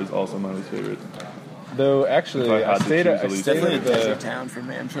Big Bear is also my least favorite. Though, actually, I stayed at the town for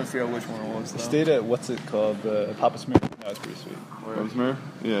me. I'm trying to figure out which one it was, though. I stayed at, what's it called? Papa Smear. That was pretty sweet. Papa Smear?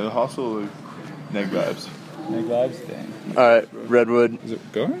 Yeah, the hostel, neg vibes. Neg vibes? Dang. All right, Redwood. Is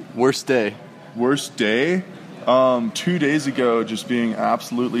it going? Worst day? 2 days ago, just being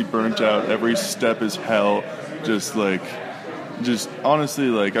absolutely burnt out. Every step is hell. Just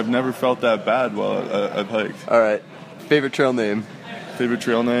honestly, I've never felt that bad while I've hiked. All right. Favorite trail name? Favorite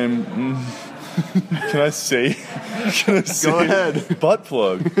trail name? Can I say? Go ahead. Butt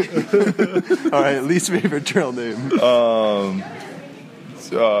plug. All right. Least favorite trail name? I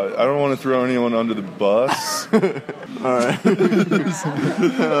don't want to throw anyone under the bus. All right.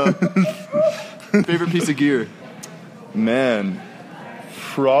 Favorite piece of gear? Man,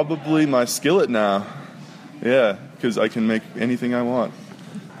 probably my skillet now. Yeah, because I can make anything I want.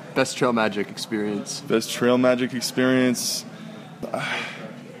 Best trail magic experience? Best trail magic experience?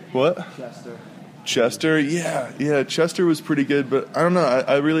 What? Chester? Yeah, Chester was pretty good, but I don't know.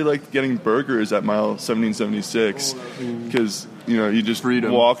 I really liked getting burgers at mile 1776 because, you just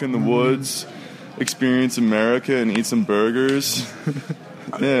walk in the woods, experience America, and eat some burgers.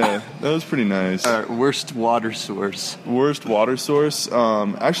 Yeah, that was pretty nice. Worst water source?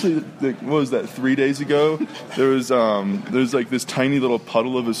 Actually, what was that, 3 days ago? There's this tiny little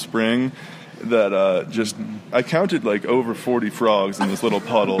puddle of a spring that I counted over 40 frogs in this little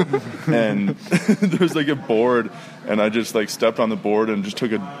puddle, and there was a board, and I just stepped on the board and just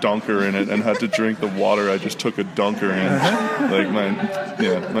took a dunker in it and had to drink the water I just took a dunker in.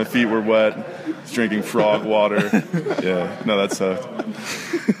 My feet were wet, drinking frog water. Yeah, no, that sucked.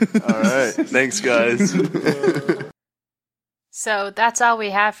 All right, thanks guys. So that's all we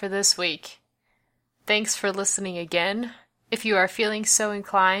have for this week. Thanks for listening again. If you are feeling so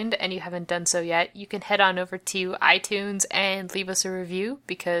inclined and you haven't done so yet, you can head on over to iTunes and leave us a review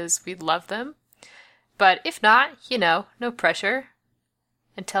because we'd love them. But if not, no pressure.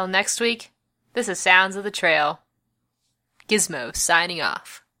 Until next week, this is Sounds of the Trail. Gizmo signing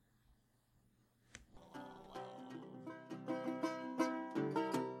off.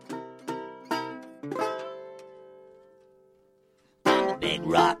 On the Big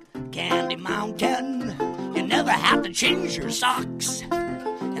Rock Candy Mountain, you never have to change your socks.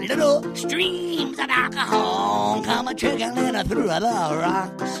 And little streams of alcohol come a-trickling through the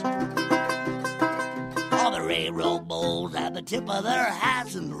rocks. All the railroad bulls at the tip of their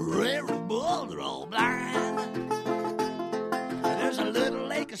hats, and the railroad bulls are all blind. There's a little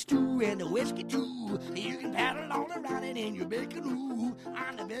lake of stew and the whiskey too. You can paddle all around it in your big canoe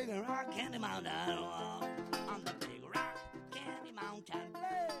on the Big Rock Candy Mountain. On the Big Rock Candy Mountain.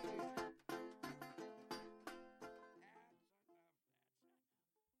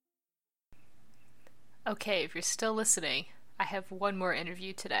 Okay, if you're still listening, I have one more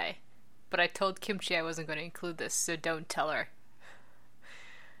interview today, but I told Kimchi I wasn't going to include this, so don't tell her.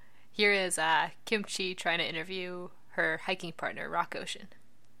 Here is Kimchi trying to interview her hiking partner, Rock Ocean.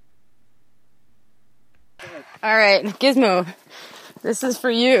 Alright, Gizmo, this is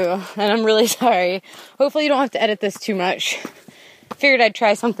for you, and I'm really sorry. Hopefully you don't have to edit this too much. Figured I'd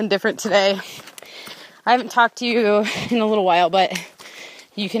try something different today. I haven't talked to you in a little while, but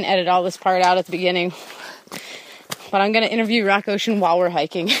you can edit all this part out at the beginning. But I'm going to interview Rock Ocean while we're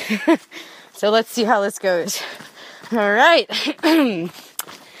hiking. So let's see how this goes. Alright.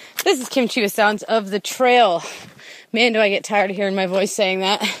 This is Kimchi with Sounds of the Trail. Man, do I get tired of hearing my voice saying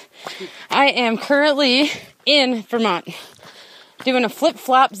that. I am currently in Vermont. Doing a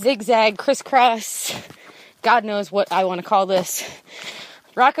flip-flop, zigzag, crisscross. God knows what I want to call this.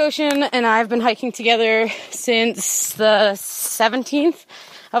 Rock Ocean and I have been hiking together since the 17th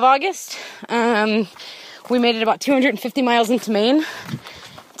of August. We made it about 250 miles into Maine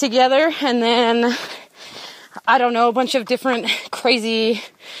together, and then, I don't know, a bunch of different crazy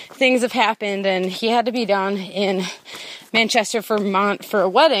things have happened, and he had to be down in Manchester, Vermont for a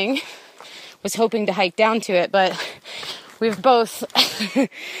wedding. Was hoping to hike down to it, but we've both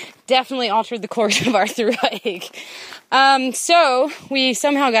definitely altered the course of our through hike. So we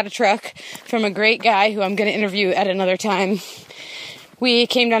somehow got a truck from a great guy who I'm going to interview at another time. We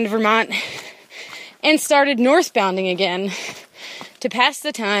came down to Vermont and started northbounding again to pass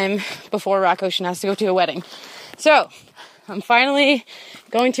the time before Rock Ocean has to go to a wedding. So I'm finally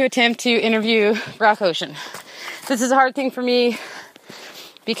going to attempt to interview Rock Ocean. This is a hard thing for me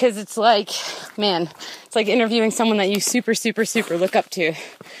because it's like, man, it's like interviewing someone that you super, super, super look up to.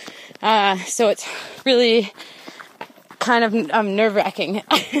 So it's really kind of nerve-wracking.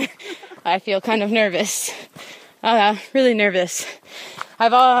 I feel kind of nervous. Really nervous.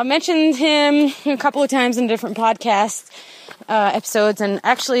 I've mentioned him a couple of times in different podcast episodes, and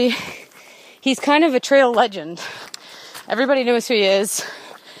actually, he's kind of a trail legend. Everybody knows who he is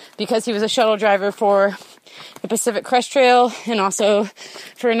because he was a shuttle driver for the Pacific Crest Trail and also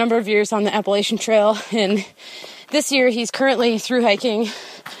for a number of years on the Appalachian Trail. And this year, he's currently through hiking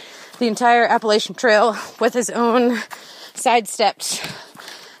the entire Appalachian Trail with his own side steps.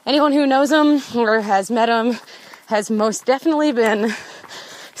 Anyone who knows him or has met him has most definitely been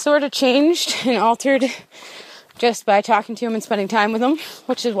sort of changed and altered just by talking to him and spending time with him,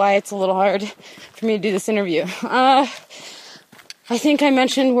 which is why it's a little hard for me to do this interview. I think I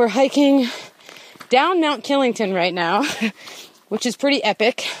mentioned we're hiking down Mount Killington right now, which is pretty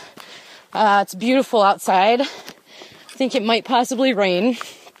epic. It's beautiful outside. I think it might possibly rain.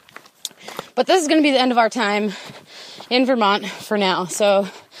 But this is going to be the end of our time in Vermont for now, so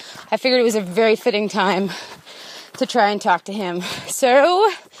I figured it was a very fitting time to try and talk to him. So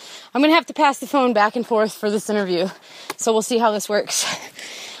I'm going to have to pass the phone back and forth for this interview, so we'll see how this works.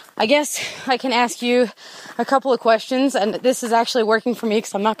 I guess I can ask you a couple of questions, and this is actually working for me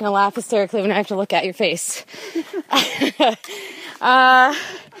because I'm not going to laugh hysterically when I have to look at your face.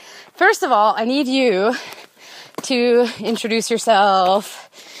 First of all, I need you to introduce yourself,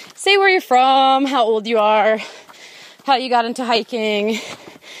 say where you're from, how old you are, how you got into hiking,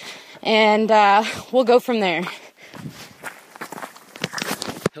 and we'll go from there.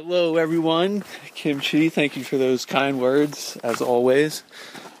 Hello, everyone. Kimchi, thank you for those kind words, as always.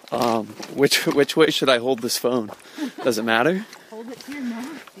 Which way should I hold this phone? Does it matter? Hold it to your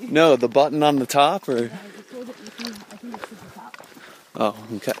mouth. No, the button on the top, or? Just hold it, I think it's to the top. Oh,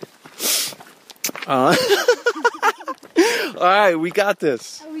 okay. Alright, we got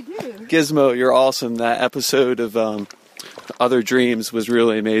this. Oh, we do. Gizmo, you're awesome. That episode of Other Dreams was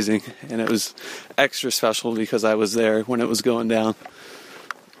really amazing, and it was extra special because I was there when it was going down.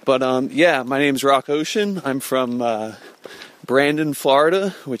 But yeah, my name's Rock Ocean. I'm from Brandon,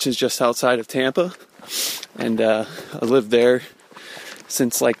 Florida, which is just outside of Tampa, and I lived there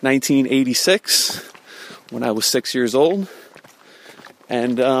since like 1986 when I was 6 years old,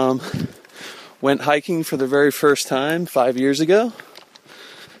 and went hiking for the very first time 5 years ago,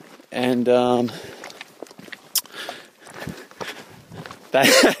 and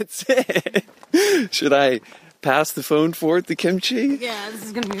that's it. Should I pass the phone forward to Kimchi? Yeah, this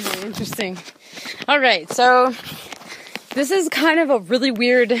is going to be very interesting. All right, so this is kind of a really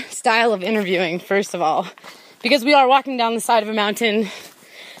weird style of interviewing, first of all, because we are walking down the side of a mountain,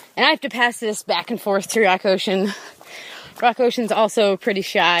 and I have to pass this back and forth to Rock Ocean Rock Ocean's also pretty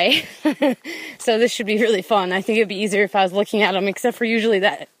shy, so this should be really fun. I think it'd be easier if I was looking at him, except for usually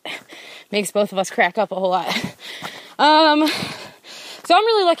that makes both of us crack up a whole lot. So I'm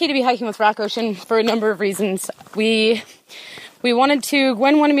really lucky to be hiking with Rock Ocean for a number of reasons. Gwen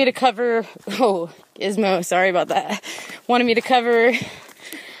wanted me to cover, Gizmo, sorry about that, wanted me to cover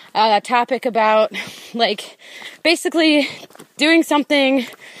a topic about, like, basically doing something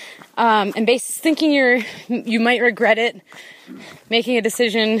and thinking you might regret it, making a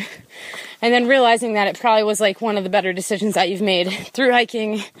decision, and then realizing that it probably was like one of the better decisions that you've made. Through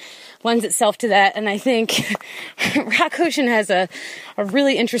hiking lends itself to that, and I think Rock Ocean has a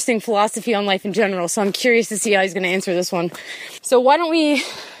really interesting philosophy on life in general, so I'm curious to see how he's going to answer this one. So why don't we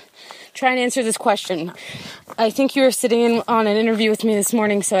try and answer this question? I think you were sitting in on an interview with me this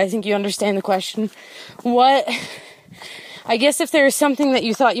morning, so I think you understand the question. I guess if there is something that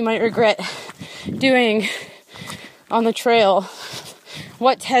you thought you might regret doing on the trail,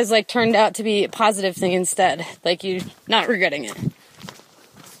 what has like turned out to be a positive thing instead? Like you not regretting it?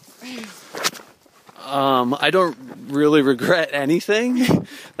 I don't really regret anything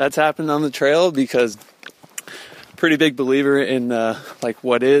that's happened on the trail because pretty big believer in like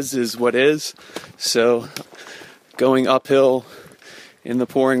what is what is. So going uphill in the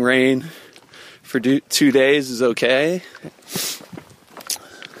pouring rain for 2 days is okay.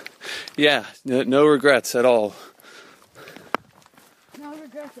 Yeah, no regrets at all. No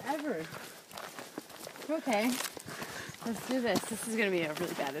regrets ever. Okay, let's do this. This is going to be a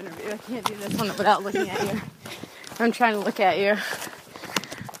really bad interview. I can't do this one without looking at you. I'm trying to look at you.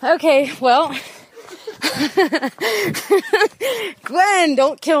 Okay, well, Gwen,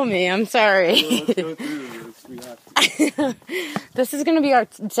 don't kill me. I'm sorry. Well, let's go through this. This is going to be our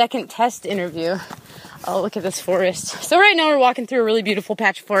second test interview. Oh, look at this forest. So right now we're walking through a really beautiful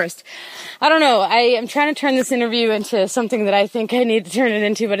patch of forest. I don't know. I am trying to turn this interview into something that I think I need to turn it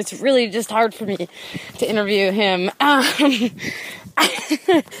into, but it's really just hard for me to interview him. Probably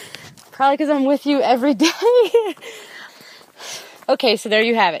because I'm with you every day. Okay, so there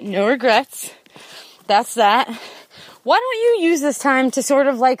you have it. No regrets. That's that. Why don't you use this time to sort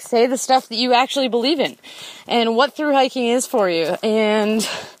of like say the stuff that you actually believe in and what through hiking is for you and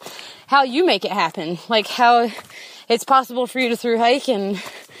how you make it happen, like how it's possible for you to through hike and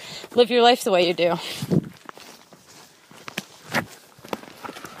live your life the way you do.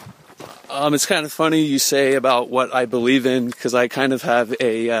 It's kind of funny you say about what I believe in because I kind of have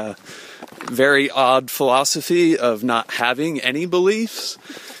a very odd philosophy of not having any beliefs,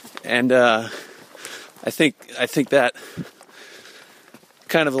 and I think that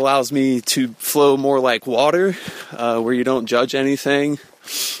kind of allows me to flow more like water, where you don't judge anything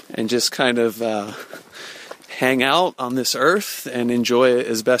and just kind of hang out on this earth and enjoy it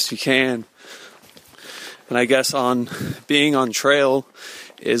as best you can. And I guess on being on trail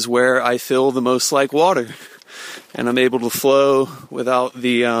is where I feel the most like water, and I'm able to flow without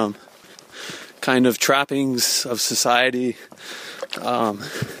the kind of trappings of society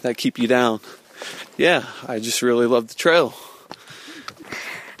that keep you down. Yeah, I just really love the trail.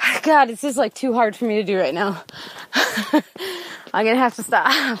 God, this is like too hard for me to do right now. I'm gonna have to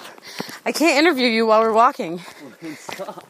stop. I can't interview you while we're walking. Stop.